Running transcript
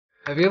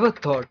Have you ever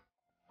thought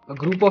a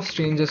group of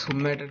strangers who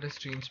met at a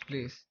strange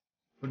place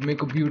would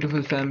make a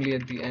beautiful family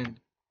at the end?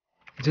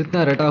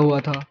 जितना रटा हुआ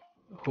था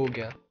हो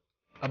गया।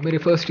 अब मेरे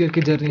फर्स्ट ईयर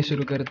की जर्नी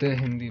शुरू करते हैं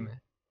हिंदी में।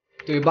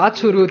 तो ये बात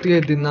शुरू होती है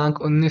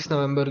दिनांक 19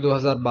 नवंबर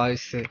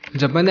 2022 से,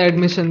 जब मैंने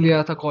एडमिशन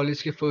लिया था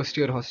कॉलेज के फर्स्ट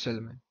ईयर हॉस्टल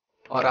में।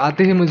 और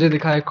आते ही मुझे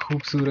दिखा एक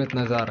खूबसूरत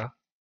नज़ारा।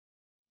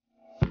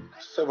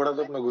 इससे बड़ा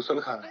तो अपना गुसल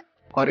खाना है।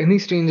 और इन्हीं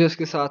स्ट्रेंजर्स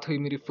के साथ हुई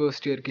मेरी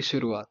फर्स्ट ईयर की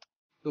शुरुआत।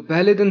 तो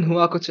पहले दिन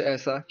हुआ कुछ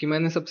ऐसा कि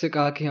मैंने सबसे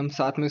कहा कि हम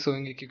साथ में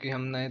सोएंगे क्योंकि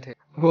हम नए थे।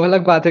 वो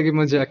अलग बात है कि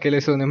मुझे अकेले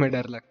सोने में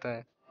डर लगता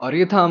है। और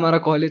ये था हमारा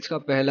कॉलेज का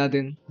पहला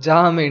दिन,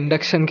 जहां हमें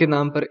इंडक्शन के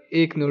नाम पर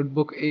एक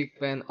नोटबुक, एक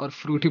पेन और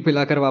फ्रूटी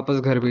पिलाकर वापस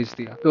घर भेज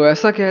दिया। तो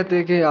ऐसा कहते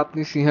हैं कि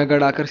आपने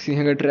सिंहगढ़ आकर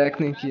सिंहगढ़ ट्रैक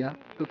नहीं किया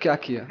तो क्या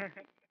किया।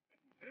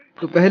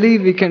 तो पहले ही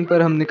वीकेंड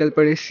पर हम निकल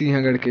पड़े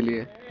सिंहगढ़ के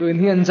लिए। तो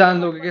इन्हीं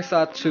अनजान लोगों के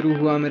साथ शुरू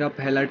हुआ मेरा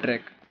पहला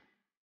ट्रैक।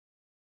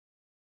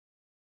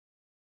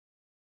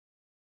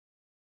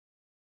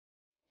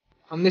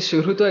 हमने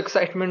शुरू तो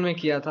एक्साइटमेंट में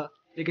किया था,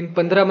 लेकिन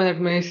 15 मिनट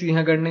में ही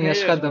सिंहगढ़ ने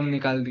यश का दम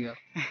निकाल दिया।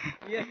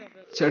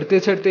 चढ़ते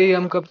चढ़ते ही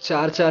हम कब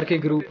चार चार के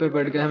ग्रुप पे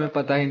बढ़ गए हमें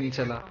पता ही नहीं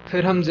चला।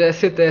 फिर हम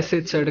जैसे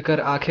तैसे चढ़कर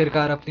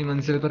आखिरकार अपनी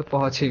मंजिल पर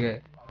पहुंच ही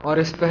गए। और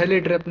इस पहले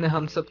ट्रिप ने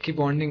हम सब की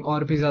बॉन्डिंग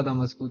और भी ज्यादा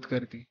मजबूत कर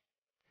दी।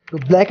 तो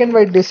ब्लैक एंड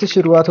व्हाइट डे से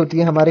शुरुआत होती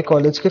है हमारे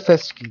कॉलेज के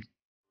फेस्ट की।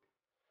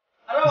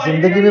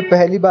 जिंदगी में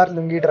पहली बार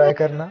लुंगी ट्राई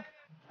करना,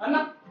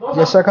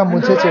 यशा का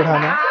मुझे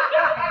चिढ़ाना,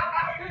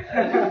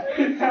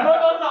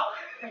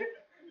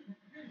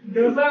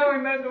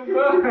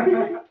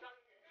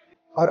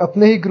 और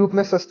अपने ही ग्रुप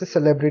में सस्ते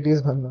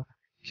सेलिब्रिटीज बनना,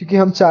 क्योंकि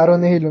हम चारों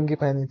ने ही लुंगी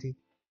पहनी थी।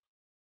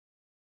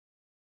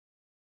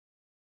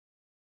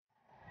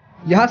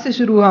 यहाँ से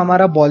शुरू हुआ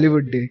हमारा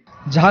बॉलीवुड डे,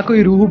 जहाँ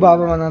कोई रूहू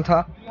बाबा बना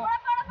था,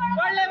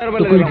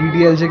 तो कोई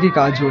डीडीएलजे की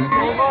काजोल,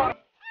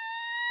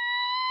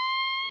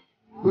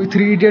 कोई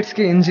थ्री इडियट्स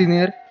के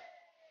इंजीनियर,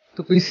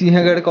 तो कोई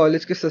सिंहगढ़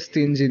कॉलेज के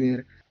सस्ते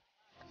इंजीनियर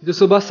जो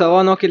सुबह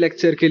 9:15 के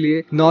लेक्चर के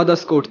लिए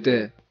 9:10 को उठते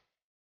हैं।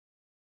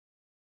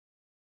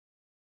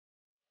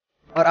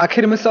 और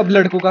आखिर में सब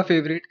लड़कों का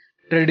फेवरेट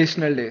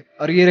ट्रेडिशनल डे,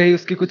 और ये रही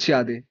उसकी कुछ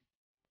यादें।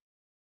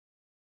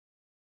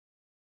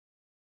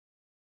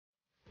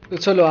 तो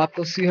चलो,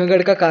 आपको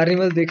सिंहगढ़ का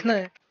कार्निवल देखना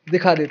है,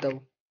 दिखा देता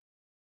हूँ।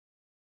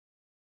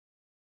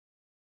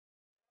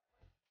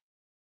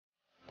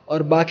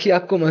 और बाकी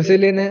आपको मजे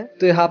लेने हैं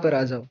तो यहाँ पर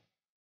आ जाओ।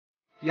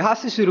 यहाँ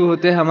से शुरू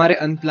होते हैं हमारे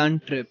अनप्लान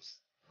ट्रिप्स,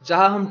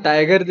 जहाँ हम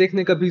टाइगर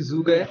देखने कभी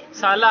जू गए,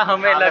 साला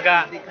हमें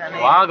लगा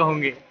वाघ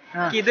होंगे।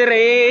 किधर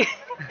है?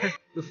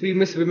 तो फ्री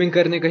में स्विमिंग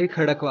करने का ही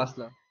खड़क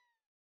वासला।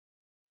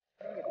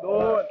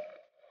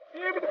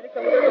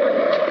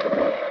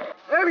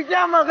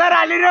 क्या मगर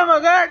आली रे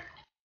मगर।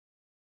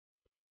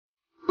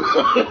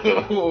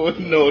 No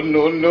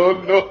no no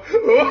no.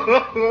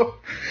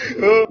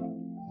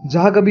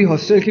 जहाँ कभी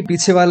हॉस्टल के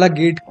पीछे वाला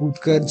गेट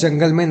कूदकर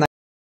जंगल में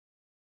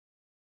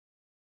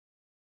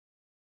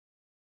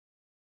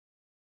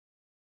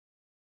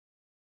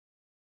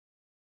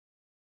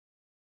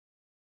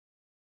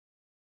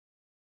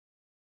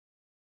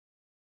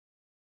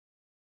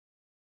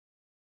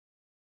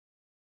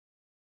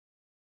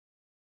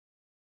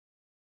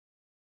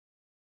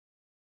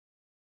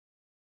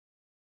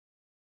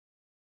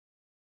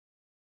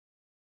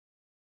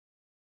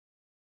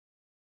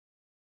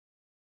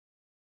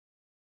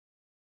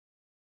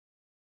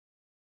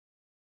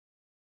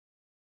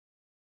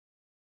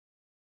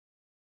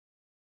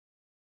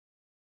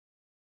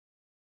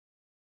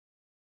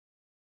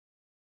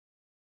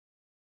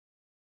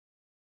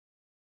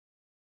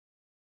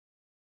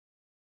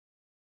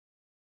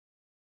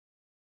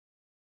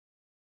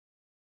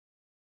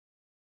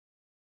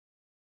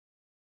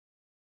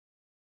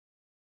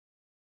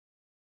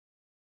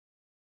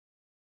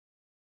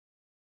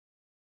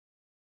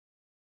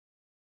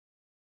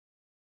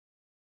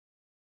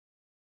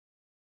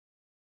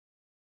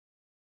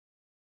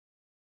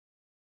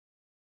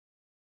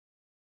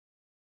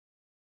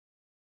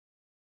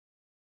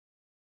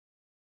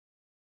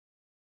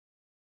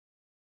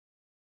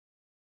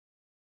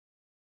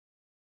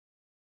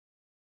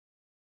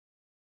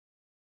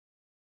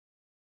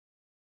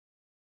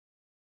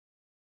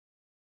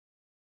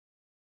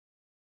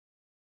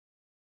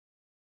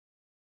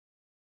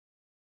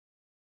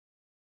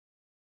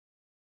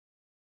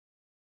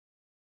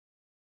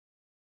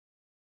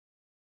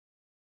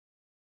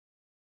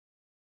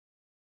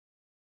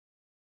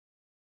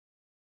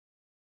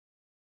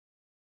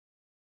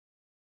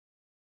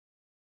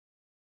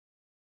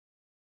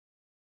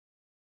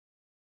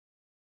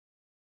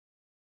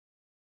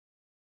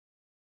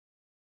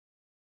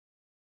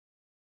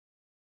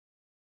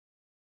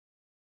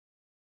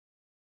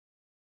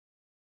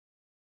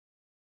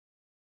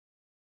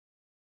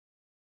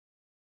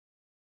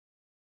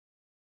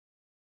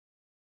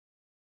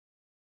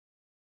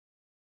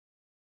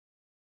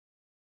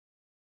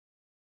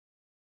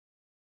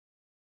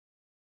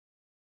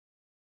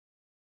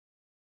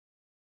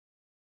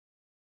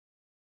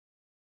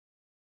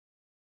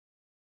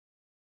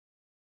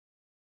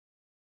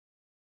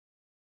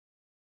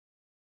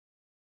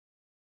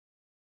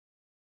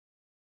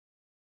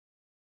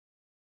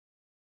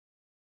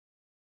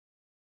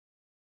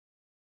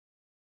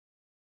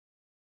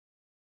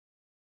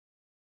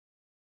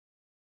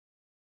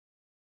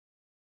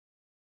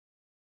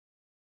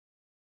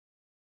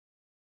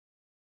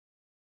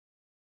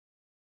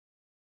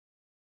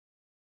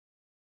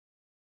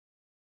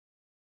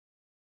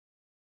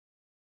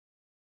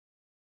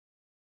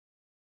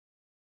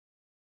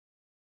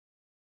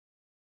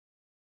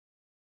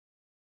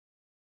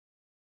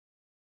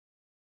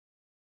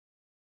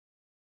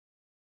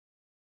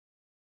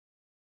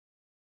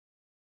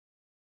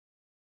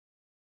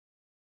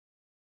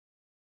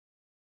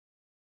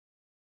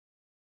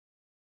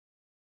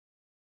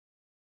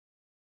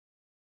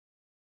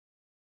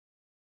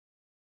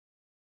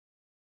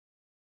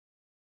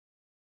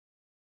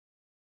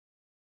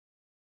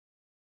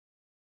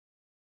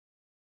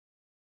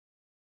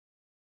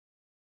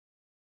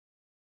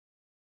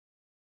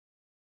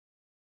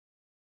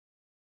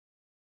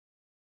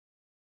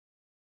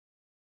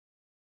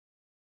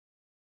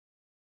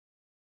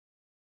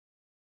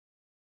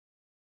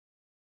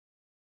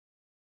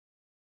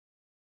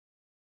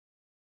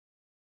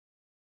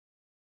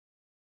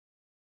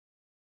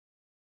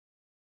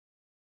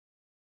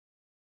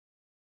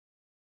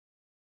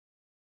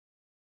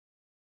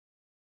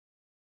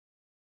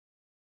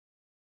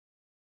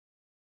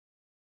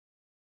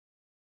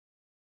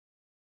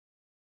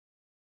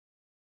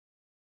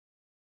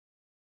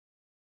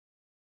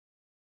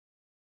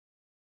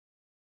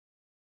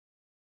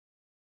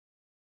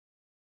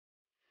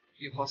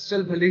ये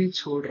हॉस्टल भले ही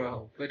छोड़ रहा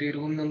हो, पर ये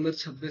रूम नंबर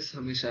 26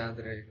 हमेशा याद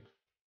रहेगा।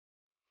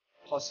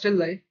 Hostel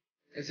life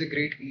is a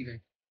great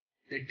event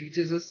that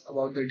teaches us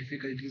about the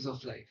difficulties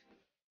of life.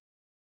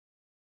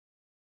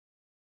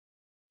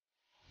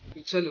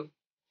 तो चलो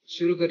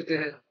शुरू करते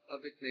हैं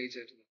अब एक नई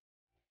जर्नी।